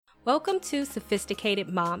Welcome to Sophisticated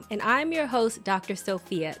Mom, and I'm your host, Dr.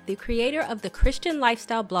 Sophia, the creator of the Christian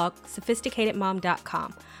lifestyle blog,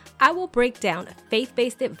 sophisticatedmom.com. I will break down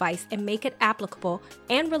faith-based advice and make it applicable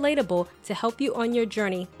and relatable to help you on your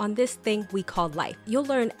journey on this thing we call life. You'll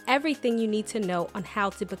learn everything you need to know on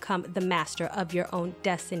how to become the master of your own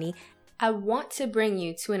destiny. I want to bring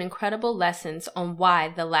you to an incredible lessons on why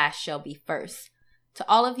the last shall be first. To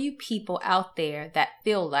all of you people out there that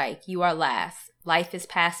feel like you are last, life is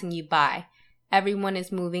passing you by. Everyone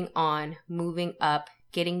is moving on, moving up,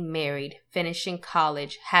 getting married, finishing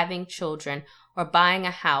college, having children, or buying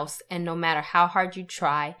a house, and no matter how hard you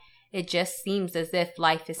try, it just seems as if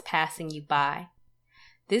life is passing you by.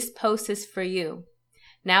 This post is for you.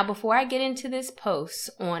 Now, before I get into this post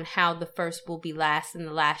on how the first will be last and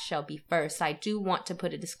the last shall be first, I do want to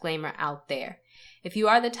put a disclaimer out there. If you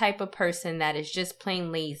are the type of person that is just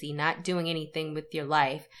plain lazy, not doing anything with your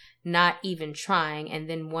life, not even trying, and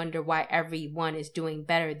then wonder why everyone is doing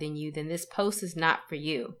better than you, then this post is not for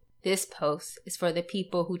you. This post is for the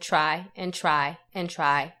people who try and try and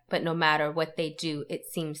try, but no matter what they do, it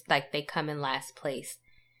seems like they come in last place.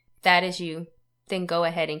 If that is you, then go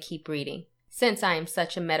ahead and keep reading. Since I am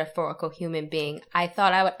such a metaphorical human being, I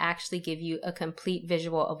thought I would actually give you a complete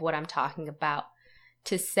visual of what I'm talking about,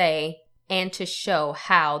 to say and to show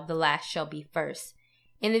how the last shall be first.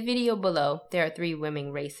 In the video below, there are 3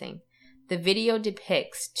 women racing. The video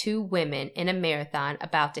depicts 2 women in a marathon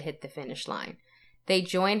about to hit the finish line. They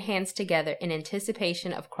join hands together in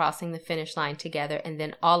anticipation of crossing the finish line together, and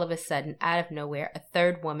then all of a sudden, out of nowhere, a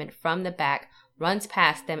 3rd woman from the back runs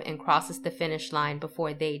past them and crosses the finish line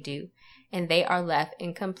before they do, and they are left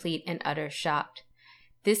in complete and utter shock.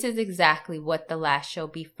 This is exactly what the last shall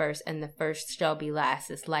be first and the first shall be last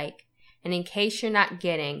is like. And in case you're not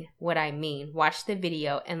getting what I mean, watch the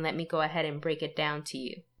video and let me go ahead and break it down to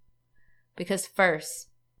you. Because first,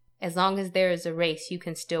 as long as there is a race, you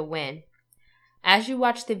can still win. As you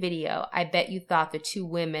watch the video, I bet you thought the 2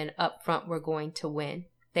 women up front were going to win.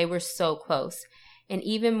 They were so close. And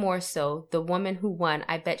even more so, the woman who won,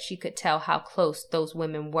 I bet she could tell how close those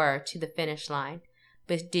women were to the finish line.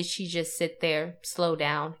 But did she just sit there, slow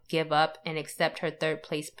down, give up, and accept her 3rd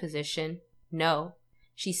place position? No.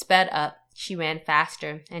 She sped up, she ran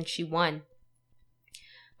faster, and she won.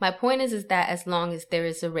 My point is that as long as there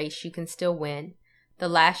is a race, you can still win. The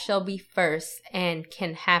last shall be first and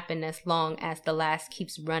can happen as long as the last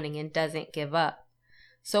keeps running and doesn't give up.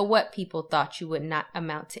 So what, people thought you would not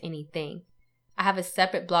amount to anything? I have a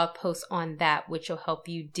separate blog post on that which will help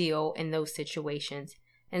you deal in those situations.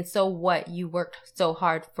 And so what, you worked so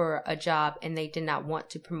hard for a job and they did not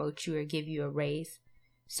want to promote you or give you a raise?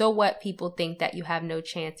 So what, people think that you have no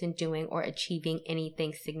chance in doing or achieving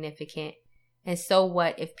anything significant? And so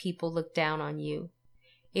what if people look down on you?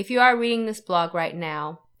 If you are reading this blog right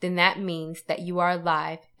now, then that means that you are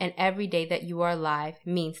alive, and every day that you are alive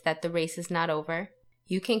means that the race is not over.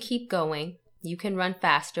 You can keep going, you can run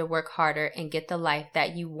faster, work harder, and get the life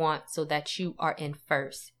that you want so that you are in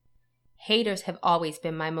first. Haters have always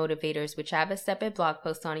been my motivators, which I have a separate blog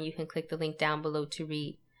post on, and you can click the link down below to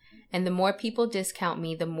read. And the more people discount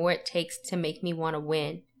me, the more it takes to make me want to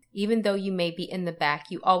win. Even though you may be in the back,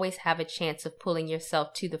 you always have a chance of pulling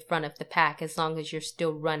yourself to the front of the pack as long as you're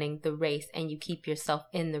still running the race and you keep yourself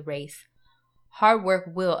in the race. Hard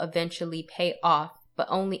work will eventually pay off, but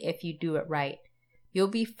only if you do it right. You'll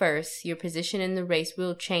be first, your position in the race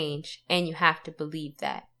will change, and you have to believe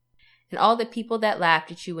that. And all the people that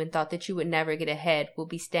laughed at you and thought that you would never get ahead will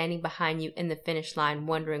be standing behind you in the finish line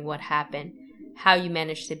wondering what happened, how you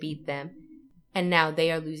managed to beat them, and now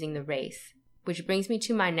they are losing the race. Which brings me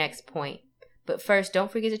to my next point. But first,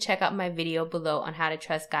 don't forget to check out my video below on how to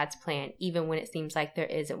trust God's plan, even when it seems like there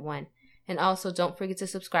isn't one. And also, don't forget to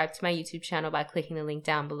subscribe to my YouTube channel by clicking the link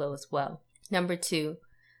down below as well. Number 2,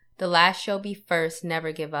 the last shall be first,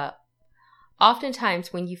 never give up.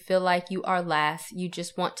 Oftentimes, when you feel like you are last, you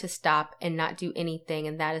just want to stop and not do anything,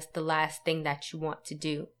 and that is the last thing that you want to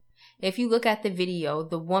do. If you look at the video,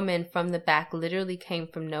 the woman from the back literally came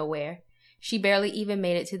from nowhere. She barely even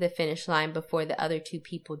made it to the finish line before the other 2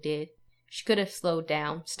 people did. She could have slowed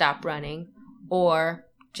down, stopped running, or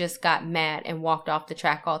just got mad and walked off the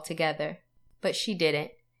track altogether. But she didn't.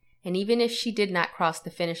 And even if she did not cross the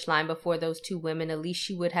finish line before those 2 women, at least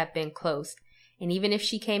she would have been close. And even if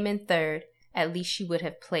she came in 3rd, at least she would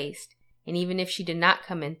have placed. And even if she did not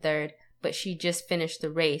come in 3rd, but she just finished the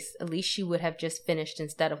race, at least she would have just finished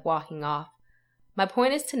instead of walking off. My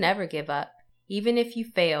point is to never give up. Even if you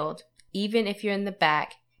failed, even if you're in the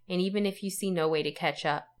back, and even if you see no way to catch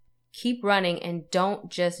up. Keep running and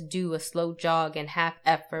don't just do a slow jog and half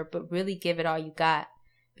effort, but really give it all you got.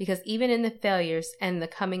 Because even in the failures and the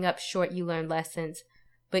coming up short, you learn lessons.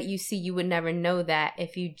 But you see, you would never know that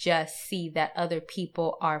if you just see that other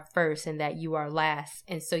people are first and that you are last,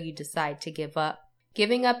 and so you decide to give up.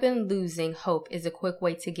 Giving up and losing hope is a quick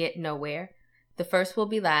way to get nowhere. The first will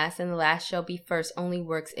be last, and the last shall be first only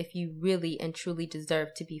works if you really and truly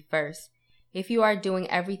deserve to be first. If you are doing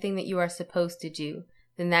everything that you are supposed to do,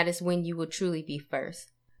 then that is when you will truly be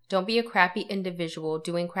first. Don't be a crappy individual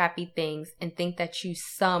doing crappy things and think that you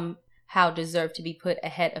somehow deserve to be put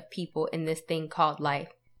ahead of people in this thing called life.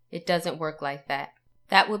 It doesn't work like that.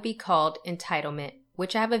 That would be called entitlement,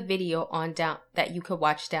 which I have a video on that you could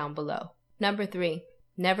watch down below. Number 3,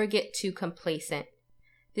 never get too complacent.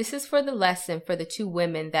 This is for the lesson for the 2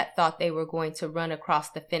 women that thought they were going to run across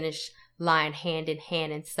the finish line hand in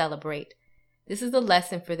hand and celebrate. This is the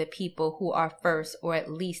lesson for the people who are first, or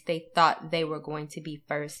at least they thought they were going to be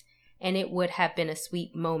first, and it would have been a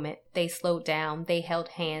sweet moment. They slowed down, they held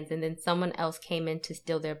hands, and then someone else came in to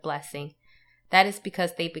steal their blessing. That is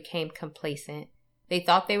because they became complacent. They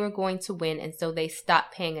thought they were going to win, and so they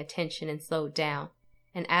stopped paying attention and slowed down.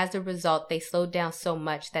 And as a result, they slowed down so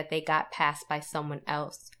much that they got passed by someone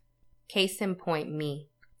else. Case in point, me.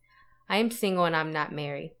 I am single and I'm not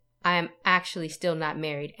married. I am actually still not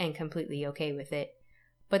married and completely okay with it.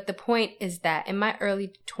 But the point is that in my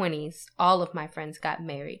early 20s, all of my friends got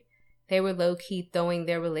married. They were low-key throwing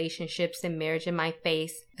their relationships and marriage in my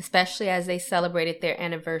face, especially as they celebrated their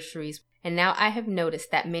anniversaries. And now I have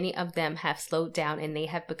noticed that many of them have slowed down and they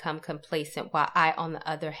have become complacent, while I, on the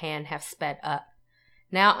other hand, have sped up.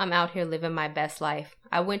 Now I'm out here living my best life.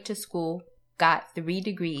 I went to school, got 3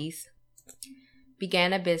 degrees,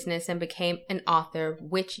 began a business, and became an author,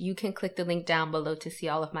 which you can click the link down below to see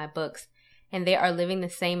all of my books. And they are living the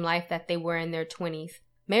same life that they were in their 20s.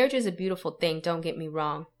 Marriage is a beautiful thing, don't get me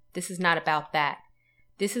wrong. This is not about that.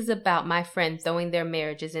 This is about my friends throwing their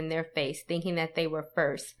marriages in their face, thinking that they were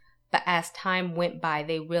first. But as time went by,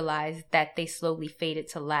 they realized that they slowly faded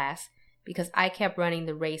to last, because I kept running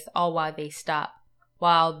the race all while they stopped.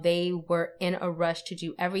 While they were in a rush to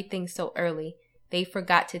do everything so early, they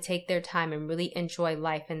forgot to take their time and really enjoy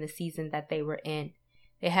life in the season that they were in.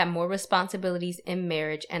 They had more responsibilities in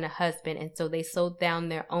marriage and a husband, and so they slowed down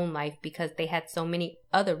their own life because they had so many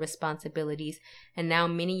other responsibilities, and now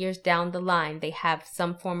many years down the line, they have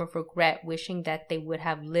some form of regret, wishing that they would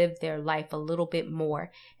have lived their life a little bit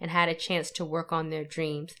more and had a chance to work on their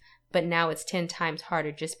dreams. But now it's 10 times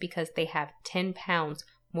harder just because they have 10 pounds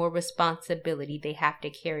more responsibility they have to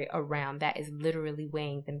carry around that is literally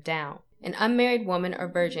weighing them down. An unmarried woman or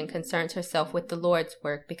virgin concerns herself with the Lord's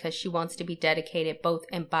work because she wants to be dedicated both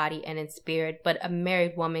in body and in spirit, but a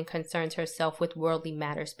married woman concerns herself with worldly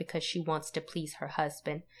matters because she wants to please her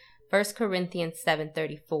husband. 1 Corinthians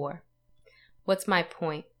 7:34. What's my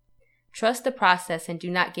point? Trust the process and do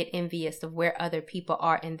not get envious of where other people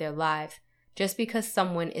are in their lives. Just because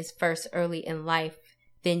someone is first early in life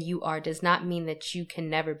than you are does not mean that you can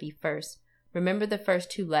never be first. Remember the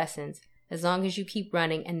first 2 lessons. As long as you keep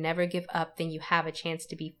running and never give up, then you have a chance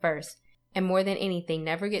to be first. And more than anything,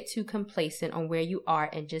 never get too complacent on where you are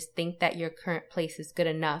and just think that your current place is good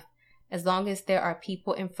enough. As long as there are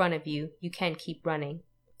people in front of you, you can keep running.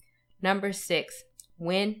 Number 6,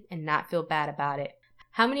 win and not feel bad about it.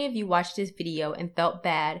 How many of you watched this video and felt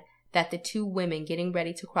bad that the 2 women getting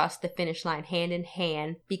ready to cross the finish line hand in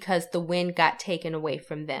hand because the win got taken away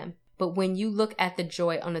from them? But when you look at the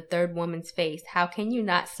joy on the 3rd woman's face, how can you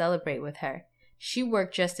not celebrate with her? She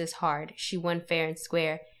worked just as hard, she won fair and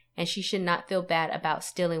square, and she should not feel bad about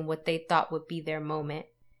stealing what they thought would be their moment.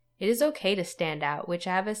 It is okay to stand out, which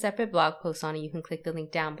I have a separate blog post on, and you can click the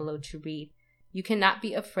link down below to read. You cannot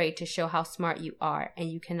be afraid to show how smart you are, and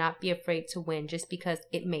you cannot be afraid to win just because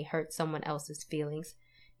it may hurt someone else's feelings.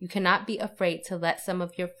 You cannot be afraid to let some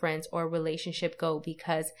of your friends or relationship go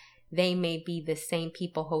because they may be the same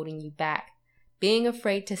people holding you back. Being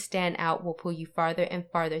afraid to stand out will pull you farther and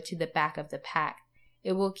farther to the back of the pack.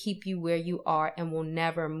 It will keep you where you are and will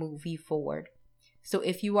never move you forward. So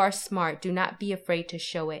if you are smart, do not be afraid to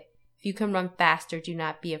show it. If you can run faster, do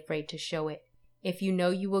not be afraid to show it. If you know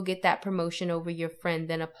you will get that promotion over your friend,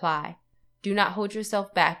 then apply. Do not hold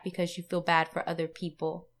yourself back because you feel bad for other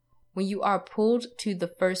people. When you are pulled to the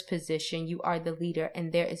first position, you are the leader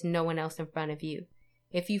and there is no one else in front of you.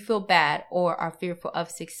 If you feel bad or are fearful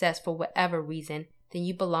of success for whatever reason, then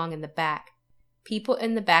you belong in the back. People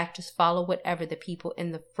in the back just follow whatever the people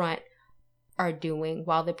in the front are doing,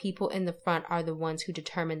 while the people in the front are the ones who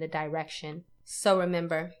determine the direction. So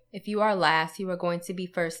remember, if you are last, you are going to be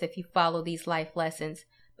first if you follow these life lessons,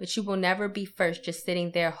 but you will never be first just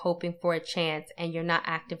sitting there hoping for a chance and you're not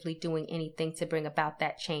actively doing anything to bring about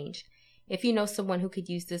that change. If you know someone who could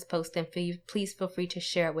use this post, then please feel free to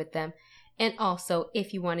share it with them. And also,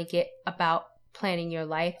 if you want to get about planning your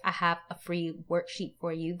life, I have a free worksheet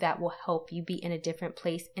for you that will help you be in a different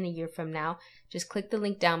place in a year from now. Just click the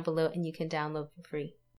link down below and you can download for free.